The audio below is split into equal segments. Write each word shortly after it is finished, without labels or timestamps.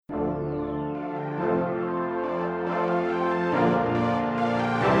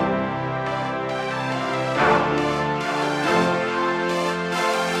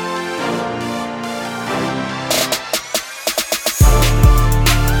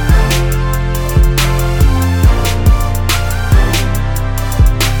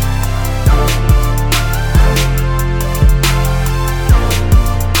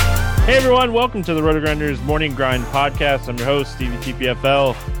everyone. Welcome to the RotoGrinders Morning Grind Podcast. I'm your host, Stevie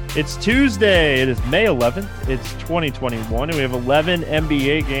TPFL. It's Tuesday. It is May 11th. It's 2021, and we have 11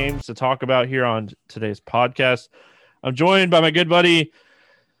 NBA games to talk about here on today's podcast. I'm joined by my good buddy,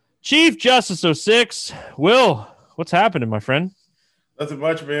 Chief Justice 06. Will, what's happening, my friend? Nothing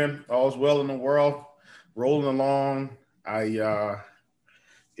much, man. All's well in the world. Rolling along.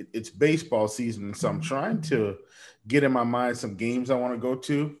 It's baseball season, so I'm trying to get in my mind some games I want to go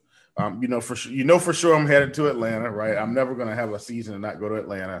to. For sure I'm headed to Atlanta, right? I'm never going to have a season and not go to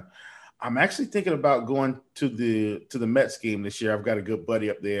Atlanta. I'm actually thinking about going to the Mets game this year. I've got a good buddy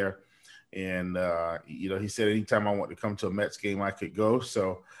up there, and he said anytime I want to come to a Mets game, I could go.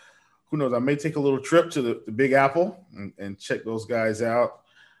 So who knows? I may take a little trip to the Big Apple and check those guys out.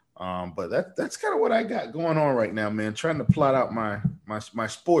 But that's kind of what I got going on right now, man. Trying to plot out my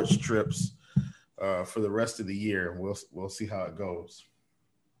sports trips for the rest of the year. We'll see how it goes.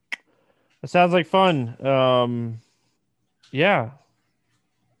 It sounds like fun. Yeah.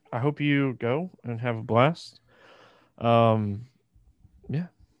 I hope you go and have a blast. Yeah.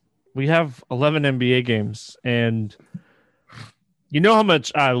 We have 11 NBA games, and you know how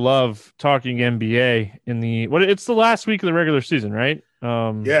much I love talking NBA it's the last week of the regular season, right?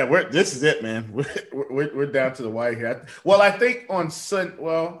 This is it, man. We're down to the wire here. I think on Sunday.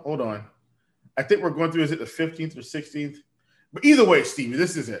 Well, hold on. I think we're going through. Is it the 15th or 16th? But either way, Stevie,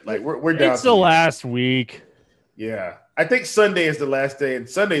 this is it. Like we're down. It's the last week. Yeah, I think Sunday is the last day, and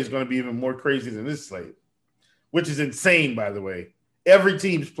Sunday is going to be even more crazy than this slate, which is insane, by the way. Every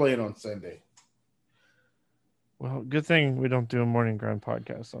team's playing on Sunday. Well, good thing we don't do a morning grind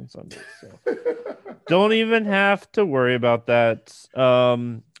podcast on Sunday, so don't even have to worry about that.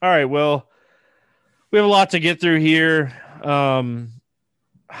 All right, well, we have a lot to get through here.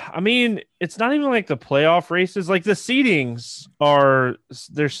 I mean, it's not even like the playoff races. Like the seedings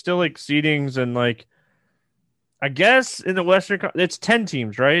there's still like seedings, and like I guess in the Western it's 10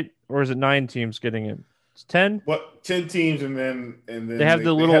 teams, right? Or is it 9 teams getting in? It's 10. What 10 teams, and then they have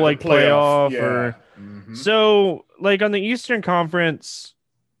the little like playoff. Yeah. So like on the Eastern Conference,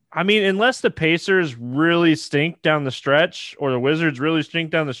 I mean, unless the Pacers really stink down the stretch or the Wizards really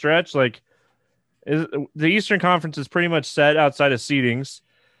stink down the stretch, like the Eastern Conference is pretty much set outside of seedings.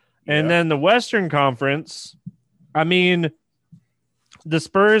 And then the Western Conference, I mean, the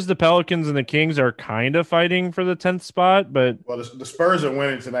Spurs, the Pelicans, and the Kings are kind of fighting for the 10th spot. But the Spurs are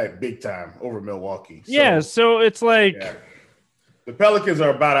winning tonight big time over Milwaukee. So it's like the Pelicans are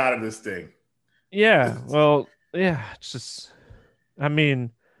about out of this thing. Yeah, well, yeah, it's just, I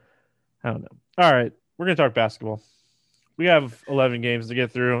mean, I don't know. All right, we're going to talk basketball. We have 11 games to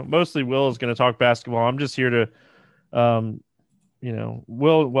get through. Mostly Will is going to talk basketball. I'm just here to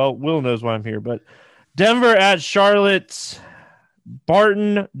Will knows why I'm here, but Denver at Charlotte.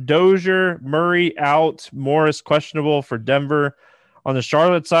 Barton, Dozier, Murray out, Morris questionable for Denver. On the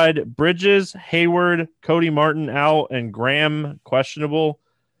Charlotte side, Bridges, Hayward, Cody Martin out, and Graham questionable.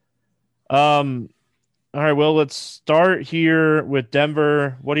 All right, Will, let's start here with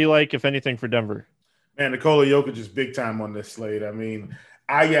Denver. What do you like, if anything, for Denver? Man, Nikola Jokic is big time on this slate. I mean,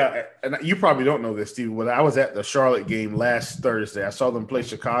 and you probably don't know this, Steve, but I was at the Charlotte game last Thursday. I saw them play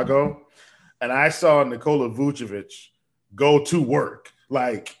Chicago, and I saw Nikola Vucevic go to work.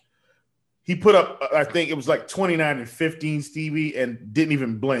 Like, he put up, I think it was like 29 and 15, Stevie, and didn't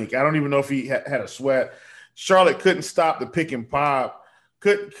even blink. I don't even know if he had a sweat. Charlotte couldn't stop the pick and pop,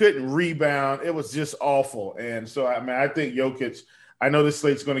 couldn't rebound. It was just awful. And so, I mean, I think Jokic, I know this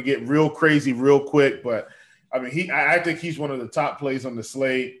slate's going to get real crazy real quick, but I mean, I think he's one of the top plays on the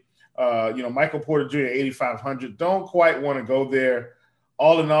slate. Michael Porter Jr. 8,500. Don't quite want to go there.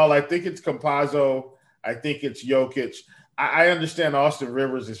 All in all, I think it's Campazzo. I think it's Jokic. I understand Austin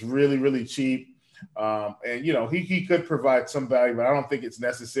Rivers is really, really cheap. And he could provide some value, but I don't think it's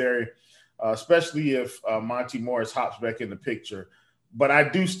necessary, especially if Monty Morris hops back in the picture. But I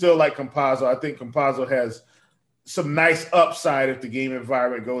do still like Campazzo. I think Campazzo has some nice upside if the game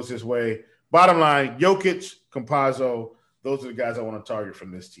environment goes his way. Bottom line, Jokic, Campazzo, those are the guys I want to target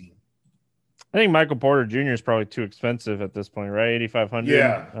from this team. I think Michael Porter Jr. is probably too expensive at this point, right? 8,500.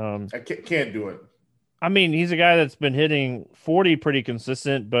 Yeah, I can't do it. I mean, he's a guy that's been hitting 40 pretty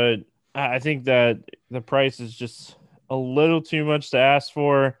consistent, but I think that the price is just a little too much to ask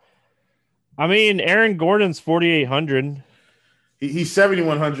for. I mean, Aaron Gordon's 4,800. He's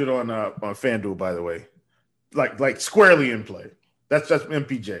 7,100 on FanDuel, by the way. Like squarely in play. That's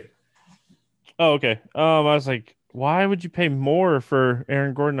MPJ. Oh, okay. I was like, why would you pay more for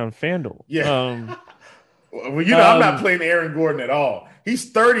Aaron Gordon on FanDuel? Yeah. Well, I'm not playing Aaron Gordon at all.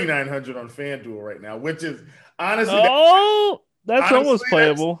 He's 3,900 on FanDuel right now, which is honestly. That's almost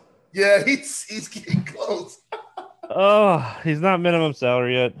playable. Yeah, he's getting close. Oh, he's not minimum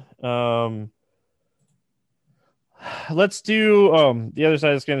salary yet. Let's do the other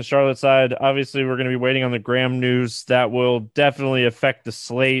side of the skin, the Charlotte side. Obviously, we're going to be waiting on the Graham news that will definitely affect the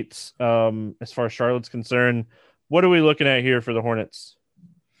slate as far as Charlotte's concerned. What are we looking at here for the Hornets?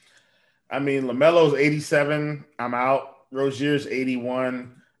 I mean, LaMelo's 87. I'm out. Rozier's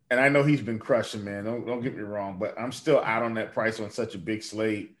 81. And I know he's been crushing, man. Don't get me wrong, but I'm still out on that price on such a big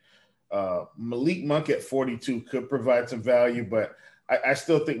slate. Malik Monk at 42 could provide some value, but I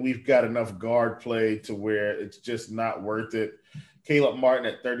still think we've got enough guard play to where it's just not worth it. Caleb Martin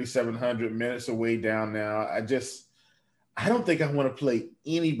at 3,700 minutes away down now. I don't think I want to play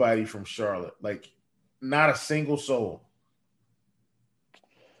anybody from Charlotte. Like, not a single soul.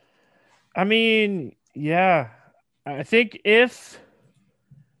 I mean, yeah. I think if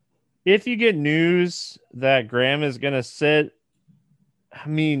you get news that Graham is going to sit, I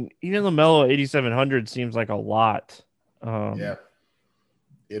mean, even LaMelo 8,700 seems like a lot. Yeah,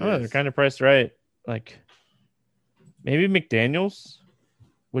 they're kind of priced right. Like maybe McDaniels.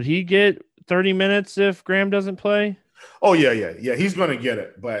 Would he get 30 minutes if Graham doesn't play? Oh, yeah. He's going to get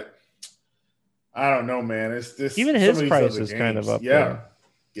it, but I don't know, man. It's this. Even his price is kind of up there.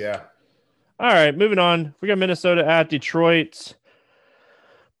 Yeah. All right, moving on. We got Minnesota at Detroit.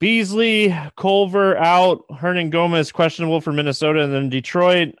 Beasley, Culver out. Hernan Gomez questionable for Minnesota. And then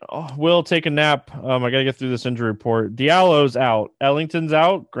Detroit will take a nap. I got to get through this injury report. Diallo's out. Ellington's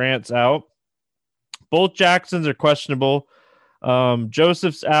out. Grant's out. Both Jacksons are questionable.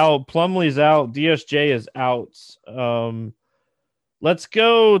 Joseph's out. Plumlee's out. DSJ is out. Let's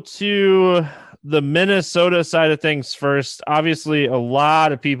go to the Minnesota side of things first. Obviously, a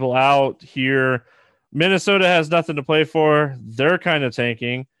lot of people out here. Minnesota has nothing to play for. They're kind of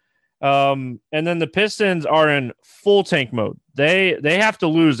tanking. And then the Pistons are in full tank mode. They have to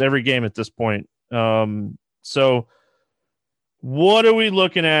lose every game at this point. So what are we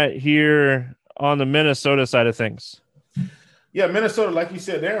looking at here on the Minnesota side of things? Yeah, Minnesota, like you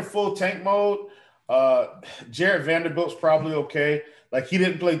said, they're in full tank mode. Jared Vanderbilt's probably okay. Like he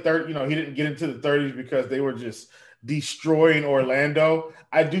didn't play he didn't get into the 30s because they were just destroying Orlando.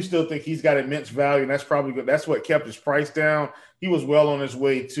 I do still think he's got immense value, and that's probably good. That's what kept his price down. He was well on his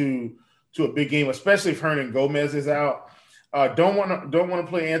way to a big game, especially if Hernan Gomez is out. Don't want to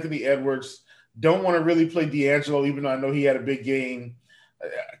play Anthony Edwards. Don't want to really play D'Angelo, even though I know he had a big game.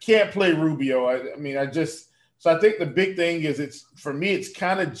 I can't play Rubio. So I think the big thing is it's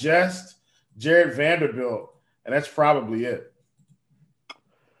kind of just Jared Vanderbilt, and that's probably it.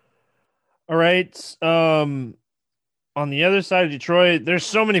 All right. On the other side of Detroit, there's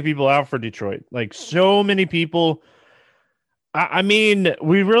so many people out for Detroit. Like so many people. I mean,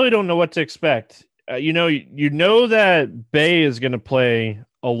 we really don't know what to expect. You know that Bay is going to play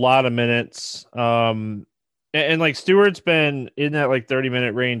a lot of minutes. And like Stewart's been in that like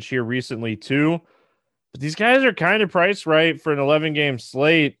 30-minute range here recently too. But these guys are kind of priced right for an 11-game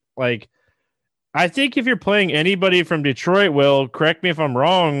slate. Like, I think if you're playing anybody from Detroit, Will, correct me if I'm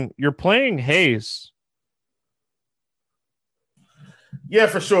wrong, you're playing Hayes. Yeah,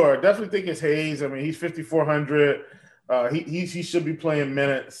 for sure. Definitely think it's Hayes. I mean, he's 5,400. He should be playing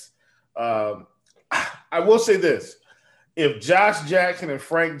minutes. I will say this. If Josh Jackson and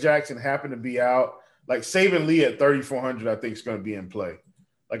Frank Jackson happen to be out, like Saban Lee at 3,400, I think is going to be in play.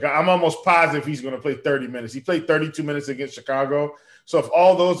 Like I'm almost positive he's going to play 30 minutes. He played 32 minutes against Chicago. So if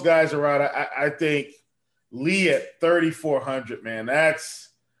all those guys are out, I think Lee at 3,400, man, that's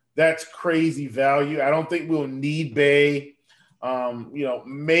crazy value. I don't think we'll need Bay.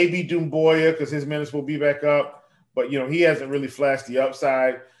 Maybe Doumbouya because his minutes will be back up, but he hasn't really flashed the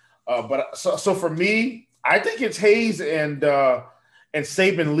upside. But for me, I think it's Hayes and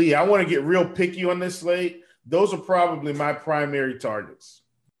Saban Lee. I want to get real picky on this slate. Those are probably my primary targets.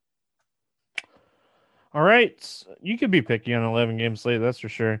 All right. You could be picky on an 11-game slate, that's for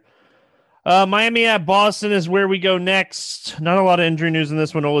sure. Miami at Boston is where we go next. Not a lot of injury news in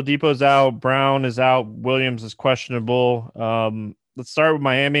this one. Oladipo's out. Brown is out. Williams is questionable. Let's start with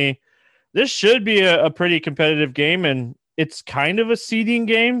Miami. This should be a pretty competitive game, and it's kind of a seeding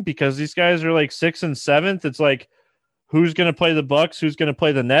game because these guys are like 6th and 7th. It's like who's going to play the Bucks, who's going to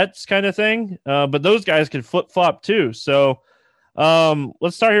play the Nets kind of thing. But those guys can flip-flop too. So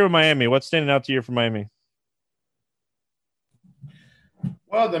let's start here with Miami. What's standing out to you for Miami?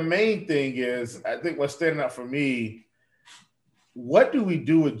 Well, the main thing is, I think what's standing out for me, what do we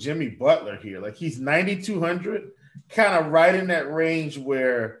do with Jimmy Butler here? Like he's 9,200, kind of right in that range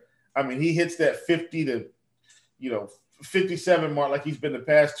where, I mean, he hits that 50 to, 57 mark like he's been the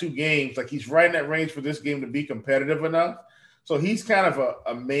past two games. Like he's right in that range for this game to be competitive enough. So he's kind of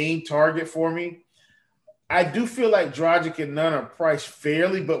a main target for me. I do feel like Dragic and Nunn are priced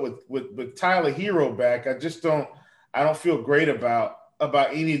fairly, but with Tyler Hero back, I don't feel great about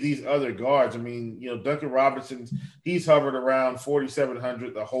any of these other guards. I mean, Duncan Robinson, he's hovered around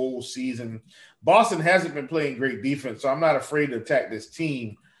 4,700 the whole season. Boston hasn't been playing great defense, so I'm not afraid to attack this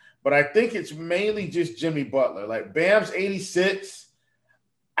team. But I think it's mainly just Jimmy Butler. Like Bam's 86,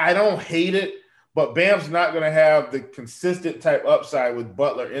 I don't hate it, but Bam's not going to have the consistent type upside with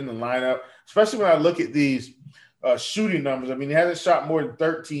Butler in the lineup, especially when I look at these shooting numbers. I mean, he hasn't shot more than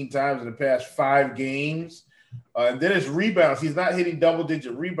 13 times in the past 5 games. And then his rebounds, he's not hitting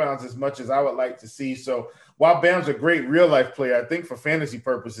double-digit rebounds as much as I would like to see. So while Bam's a great real-life player, I think for fantasy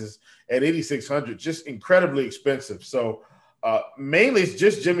purposes at 8,600, just incredibly expensive. So mainly it's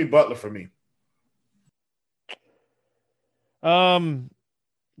just Jimmy Butler for me.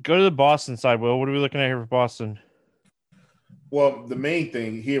 Go to the Boston side, Will. What are we looking at here for Boston? Well, the main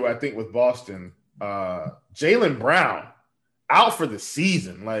thing here, I think, with Boston, Jaylen Brown out for the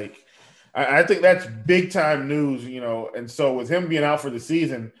season. Like, I think that's big time news, And so with him being out for the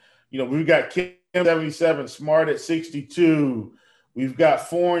season, we've got Kim 77, Smart at 62. We've got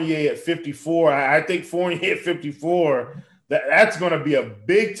Fournier at 54. I think Fournier at 54, that's going to be a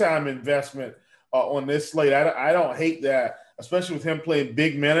big time investment on this slate. I don't hate that, especially with him playing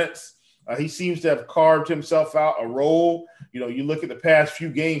big minutes. He seems to have carved himself out a role. You look at the past few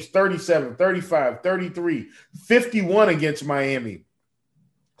games, 37, 35, 33, 51 against Miami.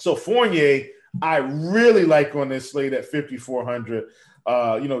 So Fournier, I really like on this slate at 5,400.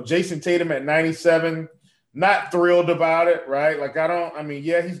 Jason Tatum at 97, not thrilled about it, right? Like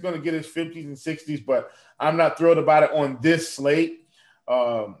he's going to get his 50s and 60s, but I'm not thrilled about it on this slate.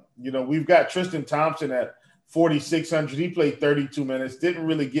 We've got Tristan Thompson at 4,600. He played 32 minutes, didn't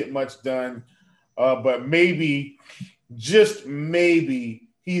really get much done, but maybe, just maybe,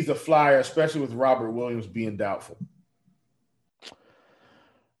 he's a flyer, especially with Robert Williams being doubtful.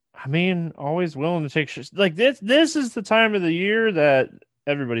 I mean, always willing to take shots. Like this is the time of the year that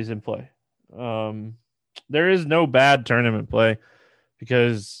everybody's in play. There is no bad tournament play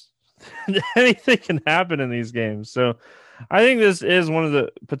because anything can happen in these games. So I think this is one of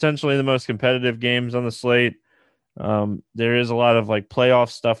the potentially the most competitive games on the slate. There is a lot of like playoff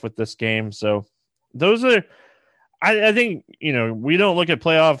stuff with this game. So those are, I think, we don't look at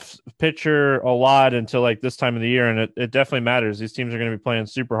playoff picture a lot until like this time of the year, and it definitely matters. These teams are going to be playing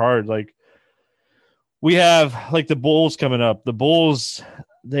super hard. Like we have like the Bulls coming up. The Bulls,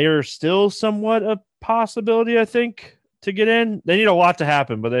 they are still somewhat a possibility, I think, to get in. They need a lot to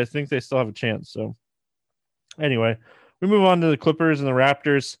happen, but I think they still have a chance. So anyway, we move on to the Clippers and the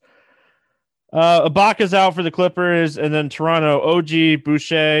Raptors. Ibaka's out for the Clippers, and then Toronto, OG,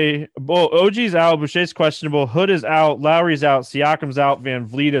 Boucher. Well, OG's out, Boucher's questionable, Hood is out, Lowry's out, Siakam's out, Van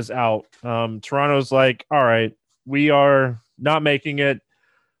Vliet is out. Toronto's like, all right, we are not making it.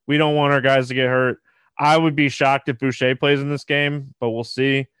 We don't want our guys to get hurt. I would be shocked if Boucher plays in this game, but we'll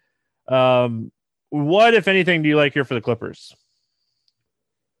see. What, if anything, do you like here for the Clippers?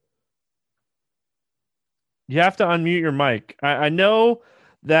 You have to unmute your mic. I know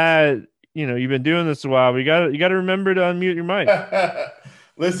that you've been doing this a while. You got to remember to unmute your mic.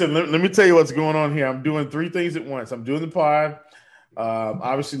 Listen, let me tell you what's going on here. I'm doing 3 things at once. I'm doing the pod,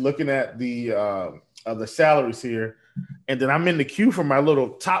 obviously looking at the salaries here, and then I'm in the queue for my little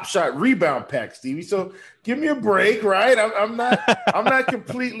Top Shot rebound pack, Stevie. So give me a break, right? I'm not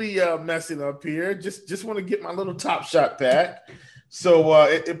completely messing up here. Just want to get my little Top Shot pack. So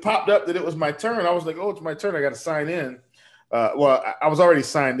it popped up that it was my turn. I was like, oh, it's my turn. I got to sign in. Well, I was already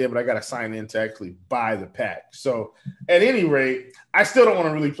signed in, but I got to sign in to actually buy the pack. So at any rate, I still don't want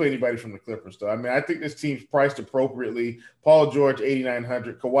to really play anybody from the Clippers, though. I mean, I think this team's priced appropriately. Paul George,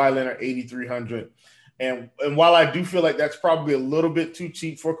 8,900. Kawhi Leonard, 8,300. And while I do feel like that's probably a little bit too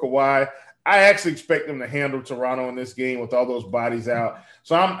cheap for Kawhi, I actually expect them to handle Toronto in this game with all those bodies out.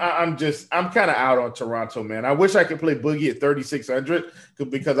 So I'm kind of out on Toronto, man. I wish I could play Boogie at 3,600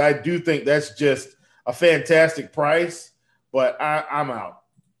 because I do think that's just a fantastic price. But I'm out.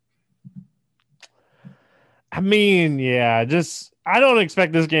 I mean, yeah, I don't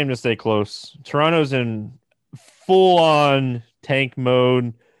expect this game to stay close. Toronto's in full-on tank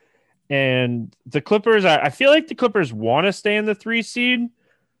mode. And the Clippers, I feel like the Clippers want to stay in the 3 seed.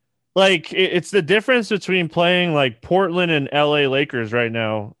 Like, it's the difference between playing like Portland and LA Lakers right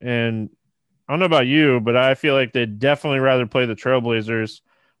now. And I don't know about you, but I feel like they'd definitely rather play the Trailblazers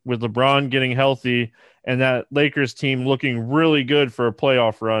with LeBron getting healthy and that Lakers team looking really good for a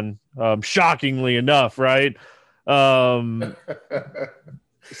playoff run. Shockingly enough, right?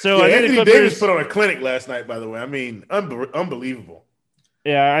 So Yeah, I think the Anthony Davis Clippers put on a clinic last night, by the way. I mean, unbelievable.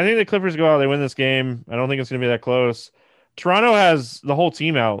 Yeah, I think the Clippers go out. They win this game. I don't think it's going to be that close. Toronto has the whole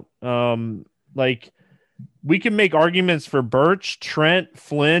team out. Like we can make arguments for Birch, Trent,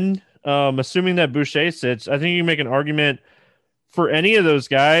 Flynn. Assuming that Boucher sits, I think you can make an argument for any of those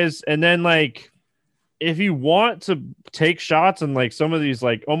guys. And then like if you want to take shots on like some of these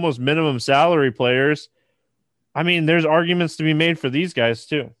like almost minimum salary players, I mean, there's arguments to be made for these guys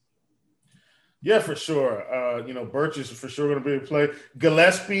too. Yeah, for sure. Birch is for sure going to be in play.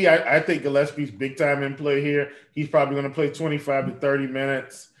 Gillespie, I think Gillespie's big time in play here. He's probably going to play 25 to 30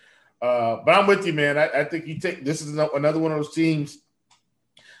 minutes. But I'm with you, man. I think you take this is another one of those teams.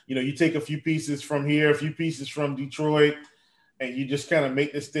 You take a few pieces from here, a few pieces from Detroit, and you just kind of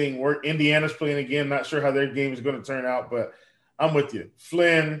make this thing work. Indiana's playing again. Not sure how their game is going to turn out, but I'm with you.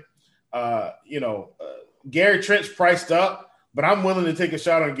 Flynn, Gary Trent's priced up. But I'm willing to take a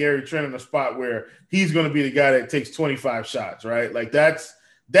shot on Gary Trent in a spot where he's going to be the guy that takes 25 shots, right? Like that's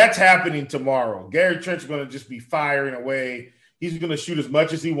happening tomorrow. Gary Trent's going to just be firing away. He's going to shoot as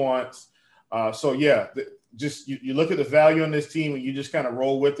much as he wants. You look at the value on this team and you just kind of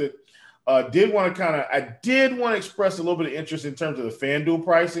roll with it. I did want to express a little bit of interest in terms of the FanDuel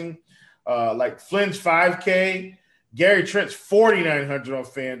pricing. Like Flynn's 5K, Gary Trent's 4,900 on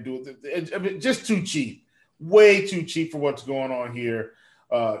FanDuel. Just too cheap. Way too cheap for what's going on here.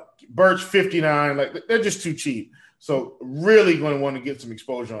 Birch 59, like they're just too cheap. So really going to want to get some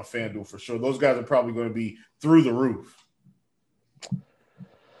exposure on FanDuel for sure. Those guys are probably going to be through the roof.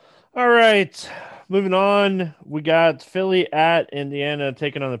 All right, moving on. We got Philly at Indiana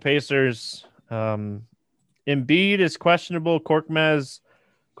taking on the Pacers. Embiid is questionable. Korkmaz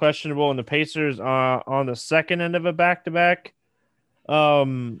questionable, and the Pacers are on the second end of a back-to-back.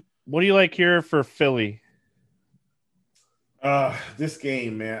 What do you like here for Philly? This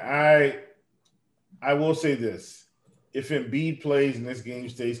game, man, I will say this. If Embiid plays and this game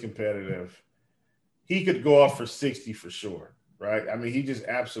stays competitive, he could go off for 60 for sure, right? I mean, he just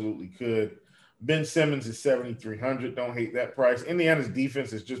absolutely could. Ben Simmons is 7,300. Don't hate that price. Indiana's defense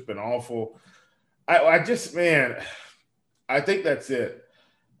has just been awful. I think that's it.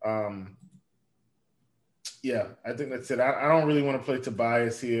 I think that's it. I don't really want to play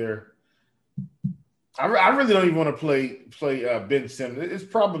Tobias here. I really don't even want to play Ben Simmons. It's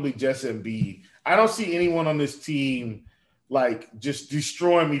probably just Embiid. I don't see anyone on this team like just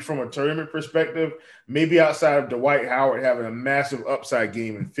destroying me from a tournament perspective. Maybe outside of Dwight Howard having a massive upside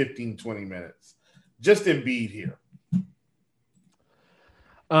game in 15, 20 minutes. Just Embiid here.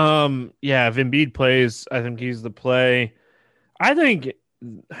 If Embiid plays, I think he's the play. I think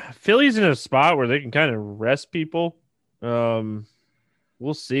Philly's in a spot where they can kind of rest people. We'll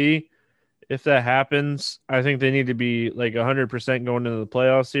see if that happens. I think they need to be like 100% going into the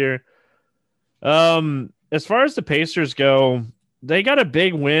playoffs here. As far as the Pacers go, they got a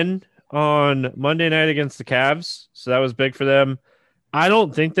big win on Monday night against the Cavs, so that was big for them. I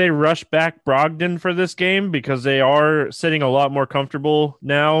don't think they rush back Brogdon for this game because they are sitting a lot more comfortable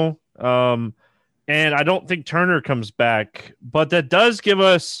now. And I don't think Turner comes back, but that does give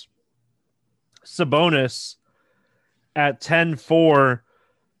us Sabonis at 10-4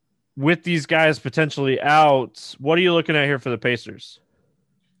 with these guys potentially out. What are you looking at here for the Pacers?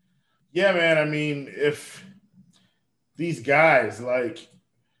 Yeah, man. I mean, if these guys like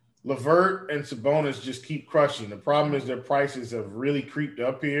LeVert and Sabonis just keep crushing, the problem is their prices have really creeped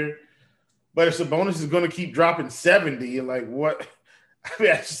up here. But if Sabonis is going to keep dropping 70, like what? I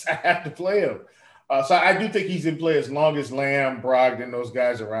mean, I have to play him. So I do think he's in play as long as Lamb, Brogdon, those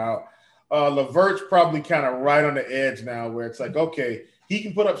guys are out. LeVert's probably kind of right on the edge now where it's like, okay, he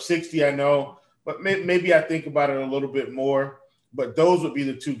can put up 60, I know, but maybe I think about it a little bit more. But those would be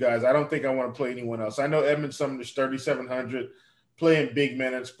the two guys. I don't think I want to play anyone else. I know Edmund Sumner's 3,700 playing big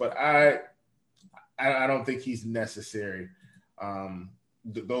minutes, but I don't think he's necessary.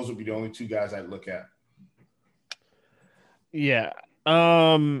 Those would be the only two guys I'd look at. Yeah.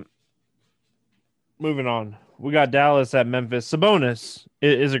 Moving on. We got Dallas at Memphis. Sabonis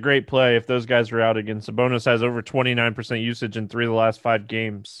is a great play if those guys are out again. Sabonis has over 29% usage in 3 of the last 5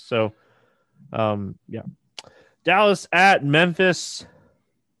 games. So, yeah. Dallas at Memphis.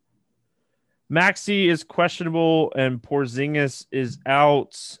 Maxey is questionable and Porzingis is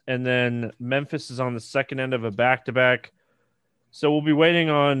out. And then Memphis is on the second end of a back-to-back. So we'll be waiting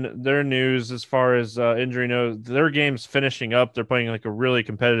on their news as far as injury news. Their game's finishing up. They're playing like a really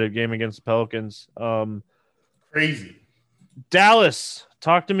competitive game against the Pelicans. Crazy. Dallas.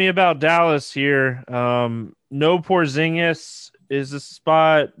 Talk to me about Dallas here. No Porzingis is the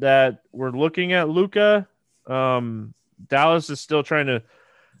spot that we're looking at Luka. Dallas is still trying to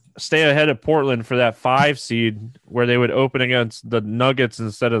stay ahead of Portland for that 5 seed where they would open against the Nuggets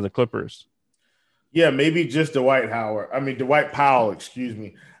instead of the Clippers. Yeah, maybe just Dwight Powell, excuse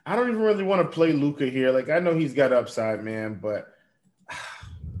me. I don't even really want to play Luka here. Like, I know he's got upside, man, but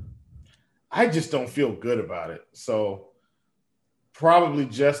I just don't feel good about it. So probably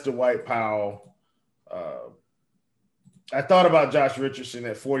just Dwight Powell. I thought about Josh Richardson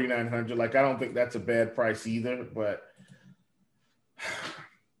at 4,900. Like, I don't think that's a bad price either, but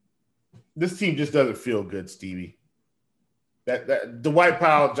this team just doesn't feel good, Stevie. That Dwight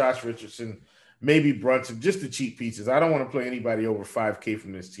Powell, Josh Richardson, maybe Brunson, just the cheap pieces. I don't want to play anybody over 5K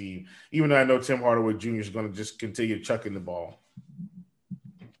from this team, even though I know Tim Hardaway Jr. is going to just continue chucking the ball.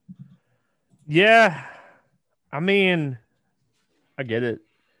 Yeah. I mean, I get it.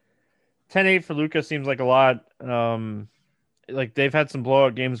 10-8 for Luka seems like a lot. Like they've had some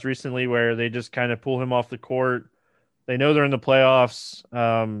blowout games recently where they just kind of pull him off the court. They know they're in the playoffs.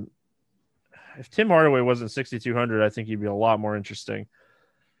 If Tim Hardaway wasn't 6,200, I think he'd be a lot more interesting.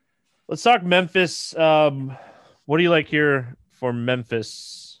 Let's talk Memphis. What do you like here for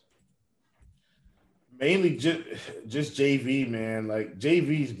Memphis? Mainly just JV, man. Like,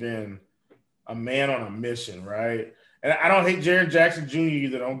 JV's been a man on a mission, right? And I don't hate Jaren Jackson Jr.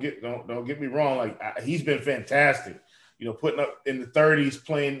 either. Don't get me wrong. Like, he's been fantastic. You know, putting up in the 30s,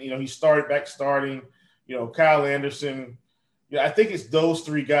 playing. You know, he starting. You know, Kyle Anderson. Yeah, I think it's those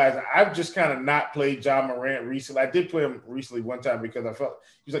three guys. I've just kind of not played Ja Morant recently. I did play him recently one time because I felt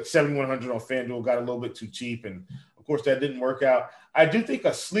he was like 7,100 on FanDuel, got a little bit too cheap, and of course that didn't work out. I do think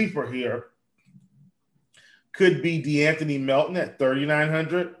a sleeper here could be DeAnthony Melton at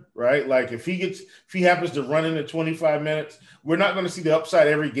 3,900, right? Like if he happens to run into 25 minutes, we're not going to see the upside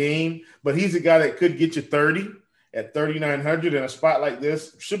every game, but he's a guy that could get you 30 at 3,900 in a spot like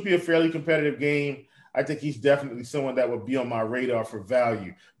this. Should be a fairly competitive game. I think he's definitely someone that would be on my radar for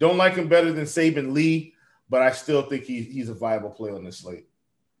value. Don't like him better than Saban Lee, but I still think he's a viable play on this slate.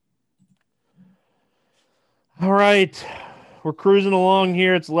 All right. We're cruising along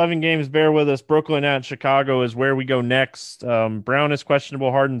here. It's 11 games. Bear with us. Brooklyn at Chicago is where we go next. Brown is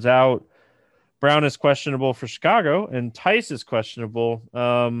questionable. Harden's out. Brown is questionable for Chicago, and Tice is questionable.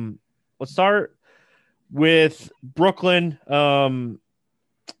 Let's start with Brooklyn.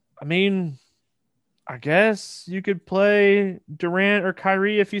 I guess you could play Durant or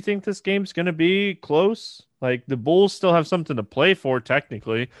Kyrie if you think this game's going to be close. Like, the Bulls still have something to play for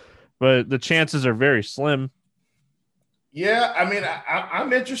technically, but the chances are very slim. Yeah, I mean,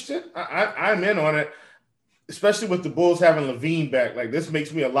 I'm interested. I'm in on it, especially with the Bulls having Levine back. Like, this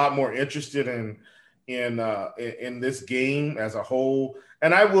makes me a lot more interested in this game as a whole.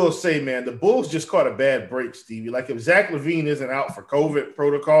 And I will say, man, the Bulls just caught a bad break, Stevie. Like, if Zach LaVine isn't out for COVID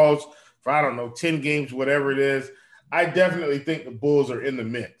protocols for, I don't know, 10 games, whatever it is, I definitely think the Bulls are in the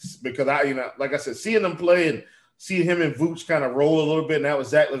mix because like I said, seeing them play and seeing him and Vooch kind of roll a little bit, and that was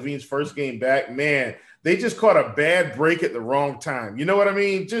Zach LaVine's first game back, man, they just caught a bad break at the wrong time. You know what I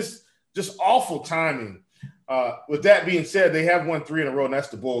mean? Just awful timing. With that being said, they have won 3 in a row, and that's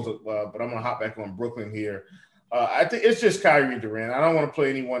the Bulls. But I'm going to hop back on Brooklyn here. I think it's just Kyrie Durant. I don't want to play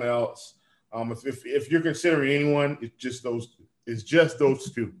anyone else. If you're considering anyone, it's just those. It's just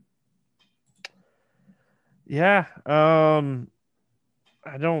those two. Yeah.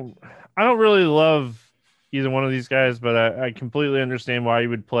 I don't really love either one of these guys, but I completely understand why you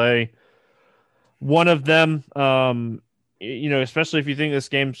would play one of them. Especially if you think this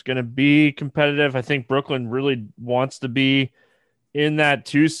game's going to be competitive. I think Brooklyn really wants to be in that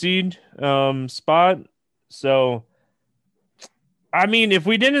 2 seed spot. So, I mean, if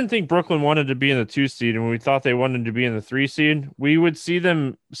we didn't think Brooklyn wanted to be in the 2 seed and we thought they wanted to be in the 3 seed, we would see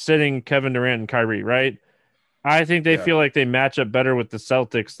them sitting Kevin Durant and Kyrie, right? I think they feel like they match up better with the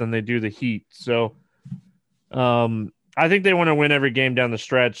Celtics than they do the Heat. So, I think they want to win every game down the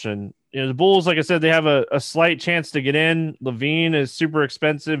stretch. And, the Bulls, like I said, they have a slight chance to get in. Levine is super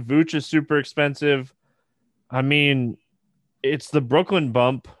expensive. Vooch is super expensive. I mean, it's the Brooklyn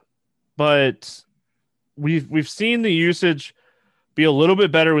bump, but we've seen the usage be a little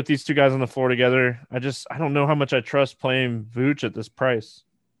bit better with these two guys on the floor together. I don't know how much I trust playing Vooch at this price.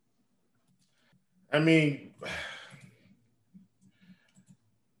 I mean,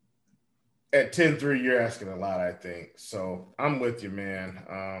 at 10-3, you're asking a lot, I think. So I'm with you,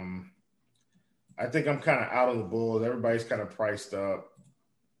 man. I think I'm kind of out on the Bulls. Everybody's kind of priced up.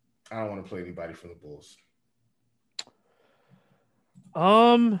 I don't want to play anybody from the Bulls.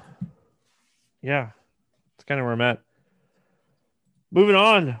 Yeah, that's kind of where I'm at. Moving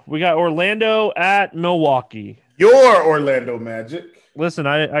on, we got Orlando at Milwaukee. Your Orlando Magic. Listen,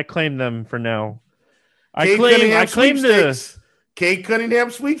 I claim them for now. I claim Cade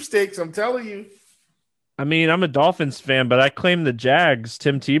Cunningham sweepstakes. I'm telling you. I mean, I'm a Dolphins fan, but I claim the Jags.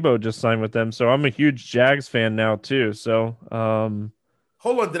 Tim Tebow just signed with them, so I'm a huge Jags fan now too. So,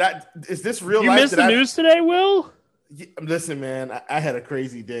 Hold on, is this real you life? missed the news today, Will? Listen, man, I had a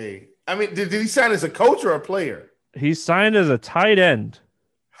crazy day. I mean, did he sign as a coach or a player? He signed as a tight end.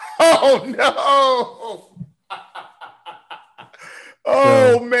 Oh no!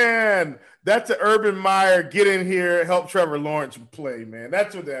 Oh man, that's an Urban Meyer. Get in here, help Trevor Lawrence play, man.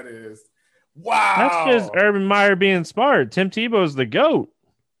 That's what that is. Wow, that's just Urban Meyer being smart. Tim Tebow's the GOAT.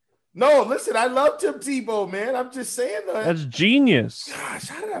 No, listen, I love Tim Tebow, man. I'm just saying that. That's genius. Gosh,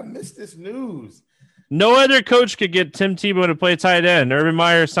 how did I miss this news? No other coach could get Tim Tebow to play tight end. Urban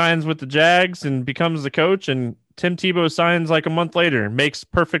Meyer signs with the Jags and becomes the coach, and Tim Tebow signs like a month later. Makes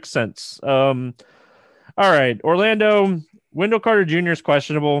perfect sense. All right, Orlando. Wendell Carter Jr. is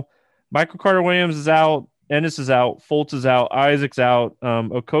questionable. Michael Carter Williams is out. Ennis is out. Fultz is out. Isaac's out.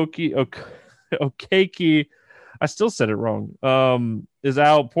 Okeke, I still said it wrong. Is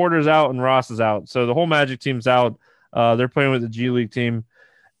out. Porter's out, and Ross is out. So the whole Magic team's out. They're playing with the G League team.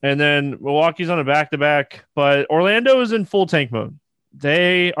 And then Milwaukee's on a back-to-back, but Orlando is in full tank mode.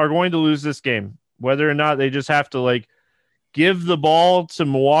 They are going to lose this game, whether or not they just have to give the ball to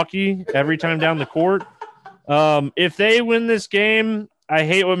Milwaukee every time down the court. If they win this game, I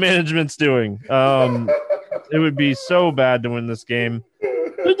hate what management's doing. It would be so bad to win this game.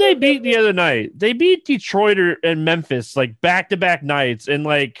 Who did they beat the other night? They beat Detroit and Memphis back-to-back nights, and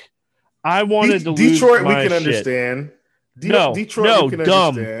I wanted to lose Detroit. My we can shit. Understand. Detroit, no,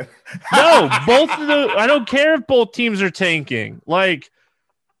 dumb. No, both of the. I don't care if both teams are tanking.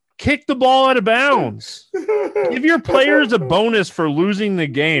 Kick the ball out of bounds. Give your players a bonus for losing the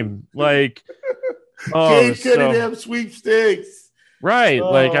game. Cade Cunningham sweepstakes. Right.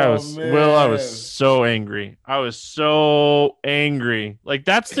 Oh, I was man. Will, I was so angry.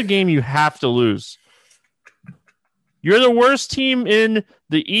 That's the game you have to lose. You're the worst team in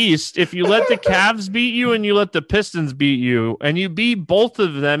the East if you let the Cavs beat you and you let the Pistons beat you, and you beat both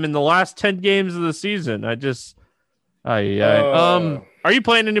of them in the last 10 games of the season. Are you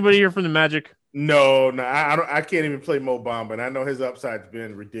playing anybody here from the Magic? No, I can't even play Mo Bamba, and I know his upside's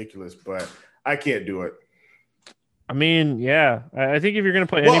been ridiculous, but I can't do it. I mean, yeah. I think if you're going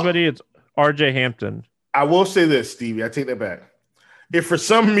to play anybody, it's RJ Hampton. I will say this, Stevie. I take that back. If for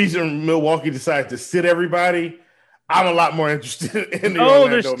some reason Milwaukee decides to sit everybody, I'm a lot more interested in the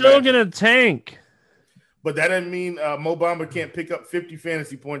Orlando they're still going to tank. But that doesn't mean Mo Bamba can't pick up 50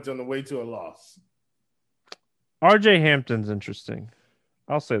 fantasy points on the way to a loss. RJ Hampton's interesting.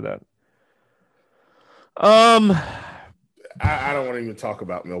 I'll say that. I don't want to even talk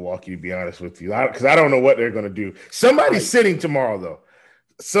about Milwaukee, to be honest with you, because I don't know what they're going to do. Somebody's sitting tomorrow, though.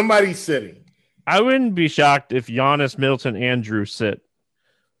 Somebody's sitting. I wouldn't be shocked if Giannis, Middleton, and Drew sit.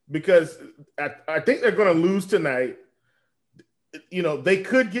 Because I think they're going to lose tonight. You know, they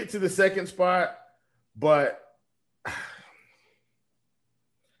could get to the second spot, but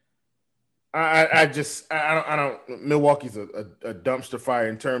I don't. Milwaukee's a dumpster fire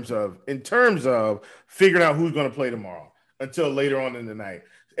in terms of figuring out who's going to play tomorrow until later on in the night.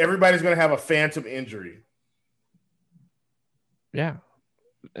 Everybody's going to have a phantom injury. Yeah,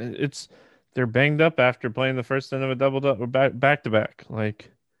 they're banged up after playing the first end of a double back to back.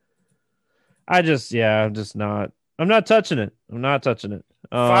 I'm not touching it.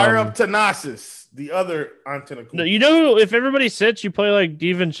 Fire up Thanasis, the other Antetokounmpo. No, you know, if everybody sits, you play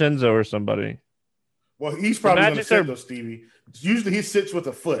DiVincenzo or somebody. Well, he's probably going to sit though, Stevie. Usually he sits with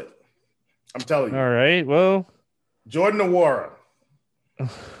a foot. I'm telling you. All right, well. Jordan Nwora.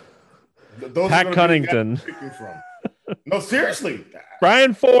 Pat Connington. No, seriously.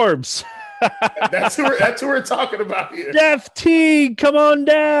 Brian Forbes. That's who we're talking about here. Jeff Teague, come on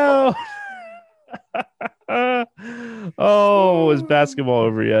down. Is basketball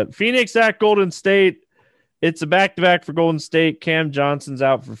over yet? Phoenix at Golden State. It's a back-to-back for Golden State. Cam Johnson's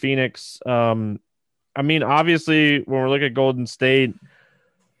out for Phoenix. Obviously, when we're looking at Golden State,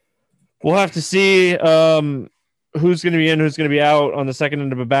 we'll have to see who's going to be in, who's going to be out on the second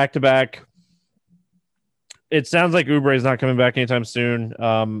end of a back-to-back. It sounds like Oubre is not coming back anytime soon.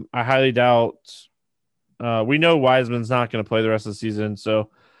 I highly doubt. We know Wiseman's not going to play the rest of the season, so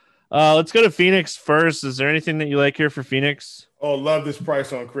let's go to Phoenix first. Is there anything that you like here for Phoenix? Oh, love this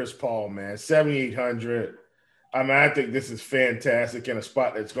price on Chris Paul, man. $7,800. I think this is fantastic in a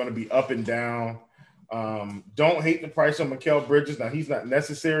spot that's going to be up and down. Don't hate the price on Mikal Bridges. Now, he's not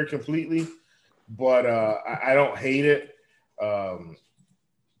necessary completely, but I don't hate it.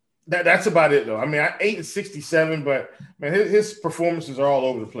 That's about it, though. I 8-67, but, man, his performances are all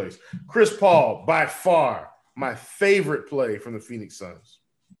over the place. Chris Paul, by far, my favorite play from the Phoenix Suns.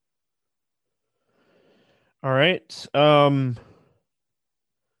 All right. I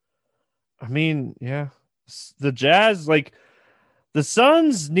mean, yeah. The Jazz, like the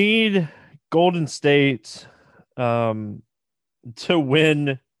Suns need Golden State to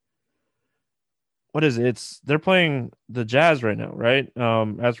win. What is it? They're playing the Jazz right now, right?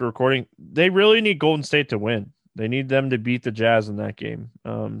 As we're recording. They really need Golden State to win. They need them to beat the Jazz in that game.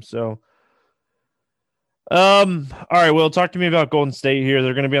 All right, Will, talk to me about Golden State here.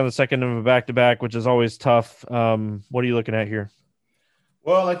 They're going to be on the second of a back-to-back, which is always tough. What are you looking at here?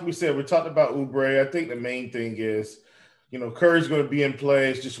 Well, like we said, we talked about Oubre. I think the main thing is, Curry's going to be in play.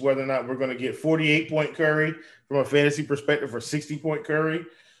 It's just whether or not we're going to get 48-point Curry from a fantasy perspective or 60-point Curry.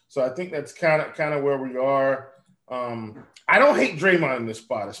 So I think that's kind of where we are. I don't hate Draymond in this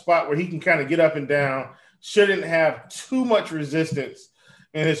spot, a spot where he can kind of get up and down, shouldn't have too much resistance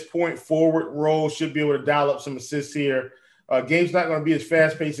in his point forward role, should be able to dial up some assists here. Game's not going to be as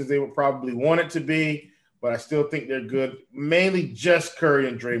fast-paced as they would probably want it to be, but I still think they're good. Mainly just Curry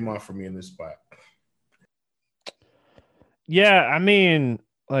and Draymond for me in this spot. Yeah, I mean,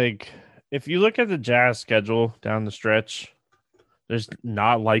 like, if you look at the Jazz schedule down the stretch, there's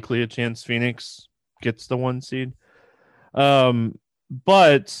not likely a chance Phoenix gets the 1 seed. But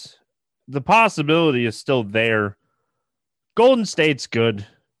the possibility is still there. Golden State's good.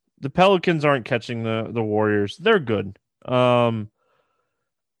 The Pelicans aren't catching the Warriors. They're good. I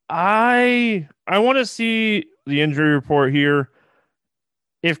want to see the injury report here.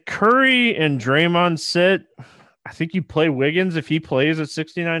 If Curry and Draymond sit, I think you play Wiggins if he plays at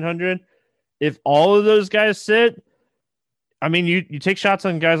 6,900. If all of those guys sit, I mean, you take shots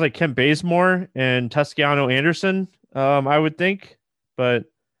on guys like Kent Bazemore and Toscano Anderson, I would think. But,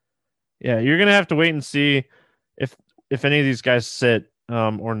 yeah, you're going to have to wait and see if any of these guys sit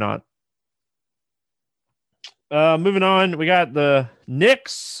or not. Moving on, we got the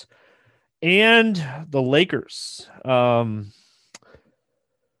Knicks and the Lakers.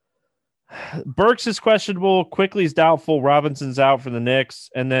 Burks is questionable. Quickly's doubtful. Robinson's out for the Knicks.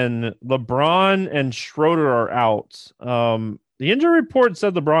 And then LeBron and Schroeder are out. The injury report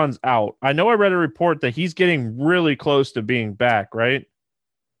said LeBron's out. I know I read a report that he's getting really close to being back, right?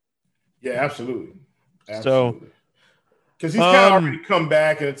 Yeah, absolutely. So, because he's kind of already come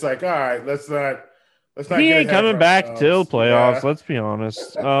back, and it's like, all right, let's not. He ain't coming back till playoffs. Yeah. Let's be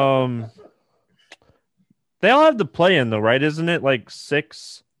honest. They all have to play in though, right? Isn't it like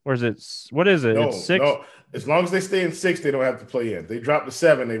 6? Or is it? What is it? No, it's 6. No. As long as they stay in 6, they don't have to play in. They drop to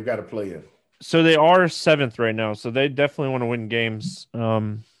 7, they've got to play in. So they are 7th right now. So they definitely want to win games.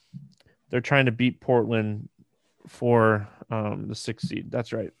 They're trying to beat Portland for the 6th seed.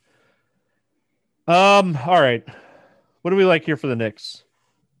 That's right. All right. What do we like here for the Knicks?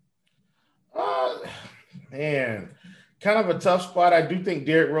 Man, kind of a tough spot. I do think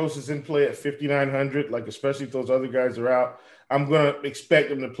Derrick Rose is in play at 5,900, like especially if those other guys are out. I'm going to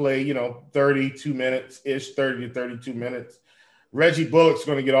expect him to play, 32 minutes-ish, 30 to 32 minutes. Reggie Bullock's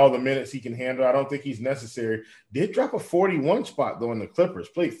going to get all the minutes he can handle. I don't think he's necessary. Did drop a 41 spot, though, in the Clippers.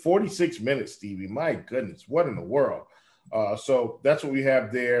 Played 46 minutes, Stevie. My goodness, what in the world? So that's what we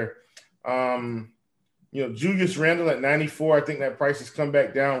have there. Julius Randle at 94, I think that price has come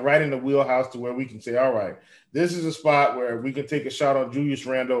back down right in the wheelhouse to where we can say, all right, this is a spot where we can take a shot on Julius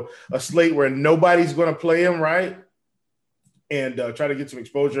Randle, a slate where nobody's going to play him, right? And try to get some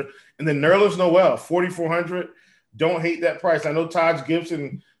exposure. And then Nerlens Noel, 4,400. Don't hate that price. I know Taj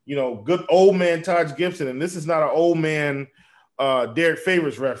Gibson, good old man Taj Gibson, and this is not an old man Derek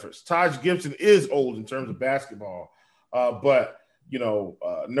Favors reference. Taj Gibson is old in terms of basketball. But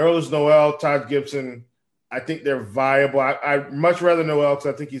Nerlens Noel, Taj Gibson, I think they're viable. I much rather Noel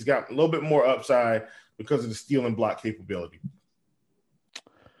because I think he's got a little bit more upside because of the steal and block capability.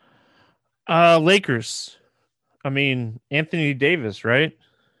 Lakers. I mean, Anthony Davis, right?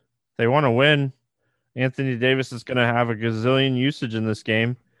 They want to win. Anthony Davis is going to have a gazillion usage in this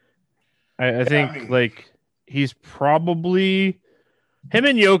game. I think he's probably him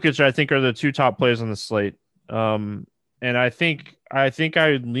and Jokic, I think, are the 2 top players on the slate. And I think I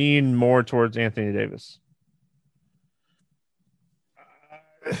lean more towards Anthony Davis.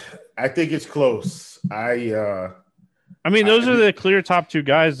 I think it's close. I mean, those are the clear top 2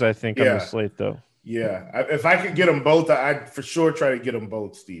 guys, I think, on the slate, though. Yeah. If I could get them both, I'd for sure try to get them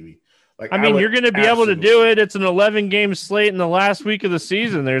both, Stevie. I mean, you're going to be able to do it. It's an 11-game slate in the last week of the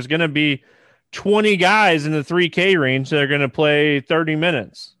season. There's going to be 20 guys in the 3K range that are going to play 30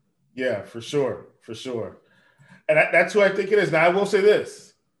 minutes. Yeah, for sure. And that's who I think it is. Now, I will say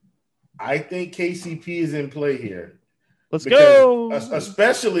this. I think KCP is in play here. Let's go.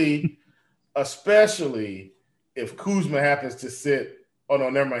 Especially if Kuzma happens to sit. Oh no,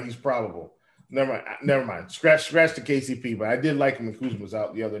 never mind. He's probable. Never mind. Scratch the KCP. But I did like him when Kuzma was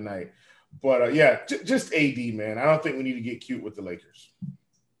out the other night. But just AD, man. I don't think we need to get cute with the Lakers.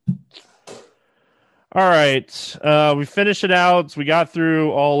 All right. We finished it out. We got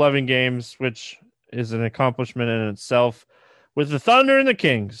through all 11 games, which is an accomplishment in itself. With the Thunder and the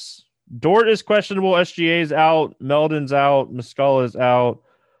Kings, Dort is questionable. SGA's out. Meldon's out. Muscala is out.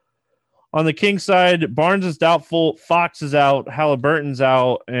 On the Kings side, Barnes is doubtful. Fox is out. Halliburton's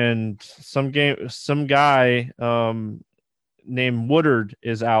out. And some guy named Woodard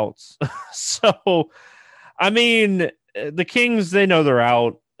is out. So, I mean, the Kings, they know they're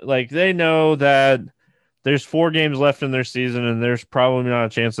out. Like, they know that there's 4 games left in their season, and there's probably not a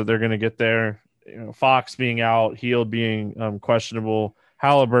chance that they're going to get there. You know, Fox being out, Hield being questionable,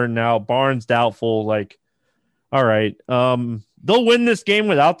 Halliburton out, Barnes doubtful. Like, all right, they'll win this game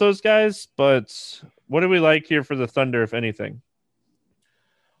without those guys. But what do we like here for the Thunder, if anything?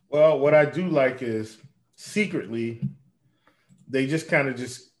 Well, what I do like is secretly they just kind of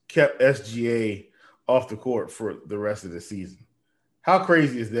just kept SGA off the court for the rest of the season. How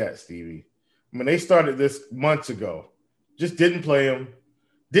crazy is that, Stevie? I mean, they started this months ago, just didn't play him,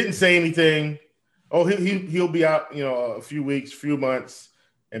 didn't say anything. Oh, he'll be out, a few weeks, few months,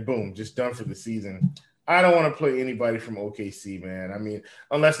 and boom, just done for the season. I don't want to play anybody from OKC, man. I mean,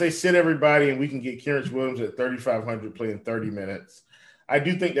 unless they sit everybody and we can get Terrence Williams at 3,500 playing 30 minutes. I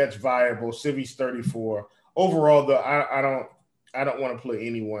do think that's viable. Civi's 34. Overall, though, I don't want to play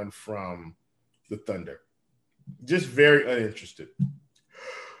anyone from the Thunder. Just very uninterested.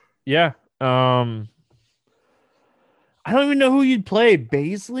 Yeah. I don't even know who you'd play.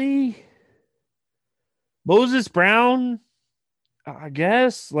 Baisley? Moses Brown? I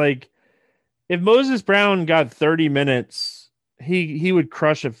guess. Like, if Moses Brown got 30 minutes, he would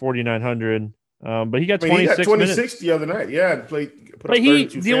crush at 4,900. But he got 26 he got 26 minutes the other night. Yeah, but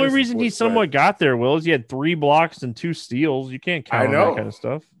the only reason he somewhat got there, Will, is he had 3 blocks and 2 steals. You can't count on that kind of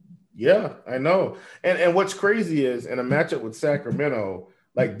stuff. Yeah, I know. And what's crazy is in a matchup with Sacramento,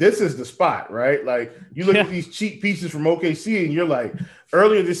 like, this is the spot, right? Like, you look at these cheap pieces from OKC and you're like,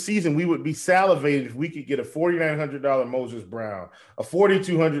 earlier this season, we would be salivated if we could get a $4,900 Moses Brown, a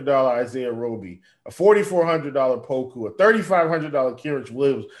 $4,200 Isaiah Roby, a $4,400 Poku, a $3,500 Terrence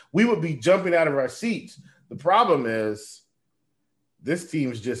Williams. We would be jumping out of our seats. The problem is this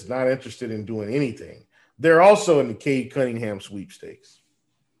team's just not interested in doing anything. They're also in the Cade Cunningham sweepstakes.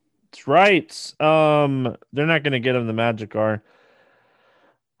 That's right. They're not going to get him. The Magic are.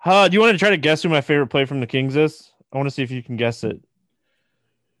 Do you want to try to guess who my favorite play from the Kings is? I want to see if you can guess it.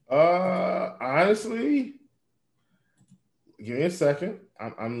 Honestly, give me a second.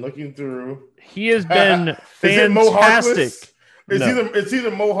 I'm looking through. He has been fantastic. Is it Mo Harkless? It's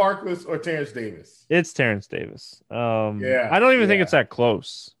either Mo Harkless or Terrence Davis. It's Terrence Davis. Yeah, I don't even think it's that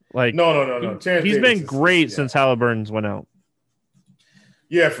close. Like, no. He's been great since Halliburton's went out.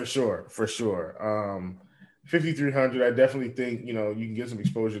 Yeah, for sure. 5,300. I definitely think you can get some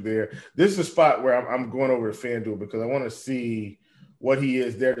exposure there. This is a spot where I'm going over to FanDuel because I want to see what he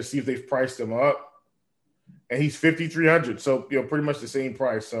is there to see if they've priced him up. And he's 5,300, so pretty much the same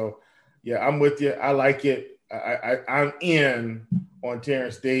price. So yeah, I'm with you. I like it. I'm in on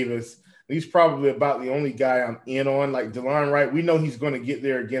Terrence Davis. He's probably about the only guy I'm in on. Like DeLon Wright, we know he's going to get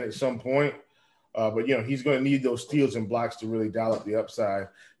there again at some point. But he's going to need those steals and blocks to really dial up the upside.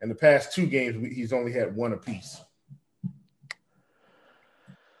 And the past 2 games, he's only had 1 apiece.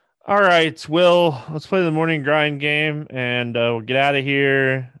 All right, Will, let's play the morning grind game, and we'll get out of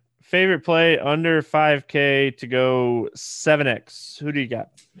here. Favorite play under 5K to go 7X. Who do you got?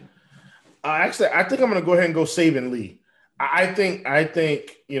 Actually, I think I'm going to go ahead and go Saben Lee. I think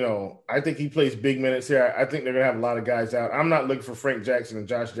he plays big minutes here. I think they're going to have a lot of guys out. I'm not looking for Frank Jackson and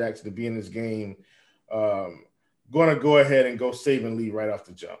Josh Jackson to be in this game. Going to go ahead and go Saben Lee right off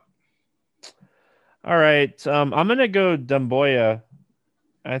the jump. All right. I'm going to go Dumboya.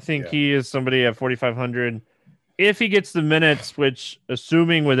 I think he is somebody at 4,500. If he gets the minutes, which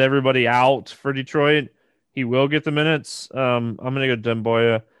assuming with everybody out for Detroit, he will get the minutes. I'm going to go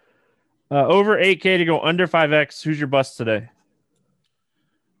Dumboya. Over 8K to go under 5X. Who's your bust today?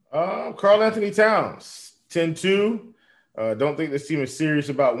 Karl Anthony Towns, 10-2. Don't think this team is serious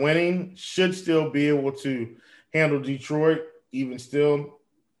about winning. Should still be able to handle Detroit, even still.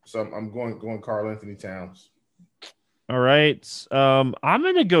 So I'm going Karl Anthony Towns. All right. I'm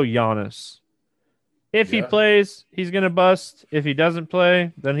going to go Giannis. If he plays, he's going to bust. If he doesn't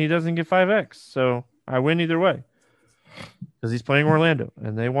play, then he doesn't get 5X. So I win either way because he's playing Orlando,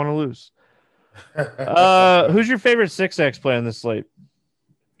 and they want to lose. Who's your favorite 6X play on this slate?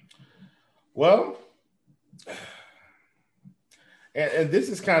 Well, And this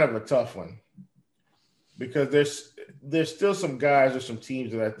is kind of a tough one because there's still some guys or some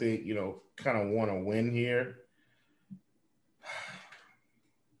teams that I think, kind of want to win here.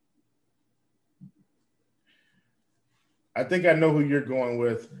 I think I know who you're going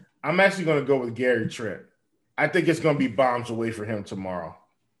with. I'm actually going to go with Gary Trent. I think it's going to be bombs away for him tomorrow.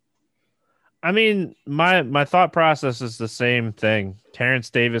 I mean, my thought process is the same thing. Terrence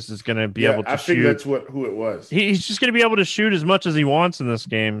Davis is going to be able to shoot. I think that's who it was. He's just going to be able to shoot as much as he wants in this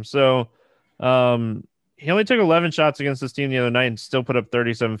game. So he only took 11 shots against this team the other night and still put up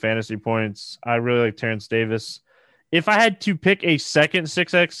 37 fantasy points. I really like Terrence Davis. If I had to pick a second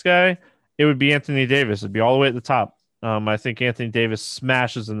 6X guy, it would be Anthony Davis. It'd be all the way at the top. I think Anthony Davis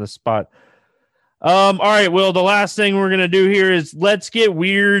smashes in this spot. All right, Will, the last thing we're going to do here is let's get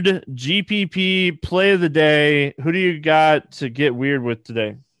weird. GPP play of the day. Who do you got to get weird with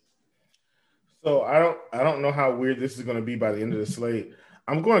today? So I don't know how weird this is going to be by the end of the slate.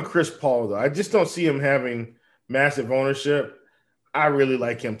 I'm going Chris Paul, though. I just don't see him having massive ownership. I really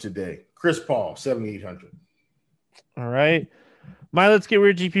like him today. Chris Paul, 7,800. All right. My let's get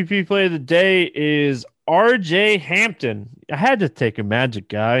weird GPP play of the day is RJ Hampton. I had to take a Magic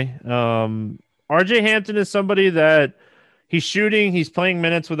guy. RJ Hampton is somebody that he's shooting, he's playing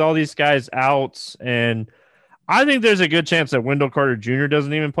minutes with all these guys out, and I think there's a good chance that Wendell Carter Jr.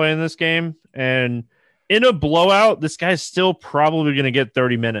 doesn't even play in this game. And in a blowout, this guy's still probably going to get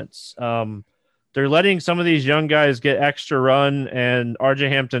 30 minutes. They're letting some of these young guys get extra run, and RJ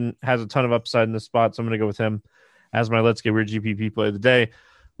Hampton has a ton of upside in this spot, so I'm going to go with him as my let's get weird GPP play of the day.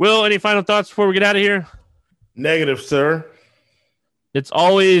 Will, any final thoughts before we get out of here? Negative, sir. It's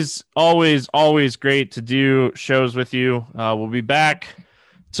always, always, always great to do shows with you. We'll be back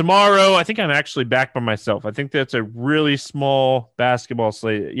tomorrow. I think I'm actually back by myself. I think that's a really small basketball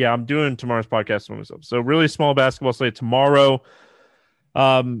slate. Yeah, I'm doing tomorrow's podcast by myself. So really small basketball slate tomorrow.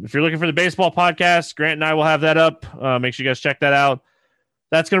 If you're looking for the baseball podcast, Grant and I will have that up. Make sure you guys check that out.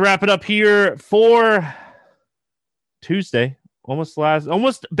 That's going to wrap it up here for Tuesday. Basketball is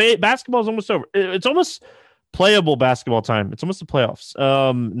almost over. It's almost playable basketball time. It's almost the playoffs.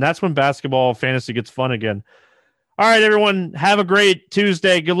 And that's when basketball fantasy gets fun again. All right, everyone. Have a great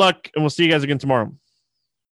Tuesday. Good luck, and we'll see you guys again tomorrow.